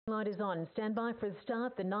Light is on. Stand by for a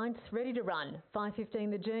start. The ninth ready to run.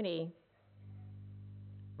 5:15 the journey.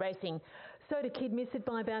 Racing. Soda Kid missed it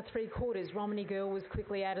by about 3/4. Romney Girl was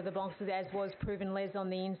quickly out of the boxes, as was Proven Les on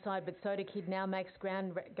the inside, but Soda Kid now makes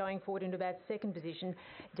ground going forward into about second position.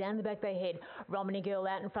 Down the back they head. Romney Girl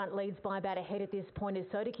out in front leads by about a head at this point as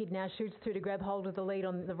Soda Kid now shoots through to grab hold of the lead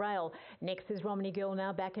on the rail. Next is Romney Girl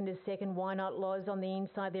now back into second. Why Not Loz on the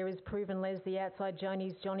inside. There is Proven Les, the outside.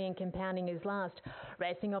 Joni's Johnny and Compounding is last.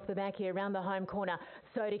 Racing off the back here around the home corner.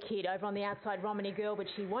 Soda Kid over on the outside. Romney Girl, but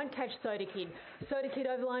she won't catch Soda Kid. Soda Kid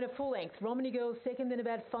over the line at full length. Romney Girl second, then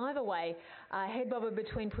about 5 away. Head bobber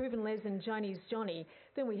between Proven Les and Joni's Johnny.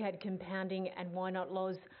 Then we had Compounding and Why Not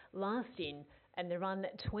Loz last in. And the run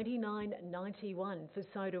 29.91 for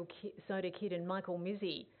Soda Kid and Michael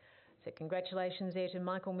Mizzy. So congratulations there to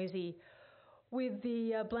Michael Mizzy with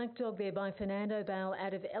the Black Dog there by Fernando Bale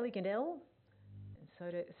out of Elegant L.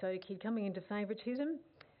 And Soda Kid coming into favouritism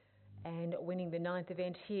and winning the ninth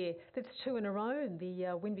event here. That's 2 in a row, and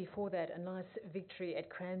the win before that, a nice victory at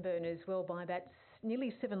Cranbourne as well by about nearly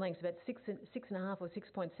 7 lengths, about 6.5 or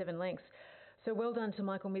 6.7 lengths. So well done to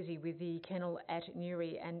Michael Mizzy with the kennel at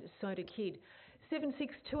Newry and Soda Kid.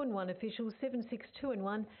 7-6-2-1 officials,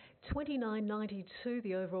 7-6-2-1, 29.92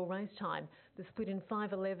 the overall race time. The split in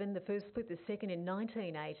 5.11, the first split, the second in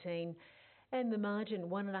 19.18, and the margin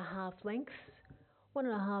 1.5 lengths.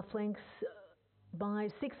 1.5 lengths by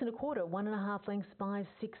 6 1/4, 1.5 lengths by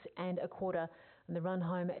 6 1/4, and the run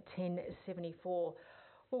home at 10.74.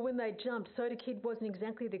 Well, when they jumped, Soda Kid wasn't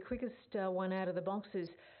exactly the quickest one out of the boxes,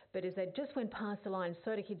 but as they just went past the line,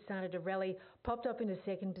 Soda Kid started to rally, popped up into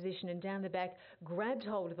second position and down the back, grabbed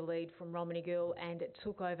hold of the lead from Romney Girl and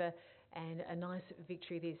took over, and a nice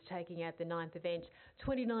victory this, taking out the ninth event.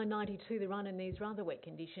 29.92 the run in these rather wet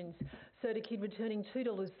conditions. Soda Kid returning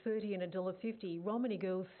 $2.30 and $1.50. Romney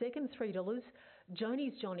Girl second, $3.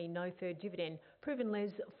 Joni's Johnny no third dividend. Proven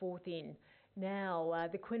Les fourth in. Now,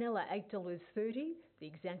 the Quinella, $8.30,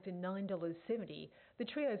 the Exacta, $9.70. The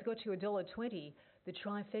Trio's got you $1.20. The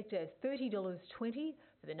Trifecta, $30.20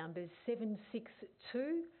 for the numbers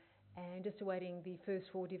 762. And just awaiting the first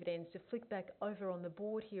 4 dividends to flick back over on the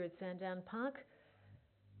board here at Sandown Park,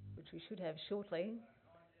 which we should have shortly.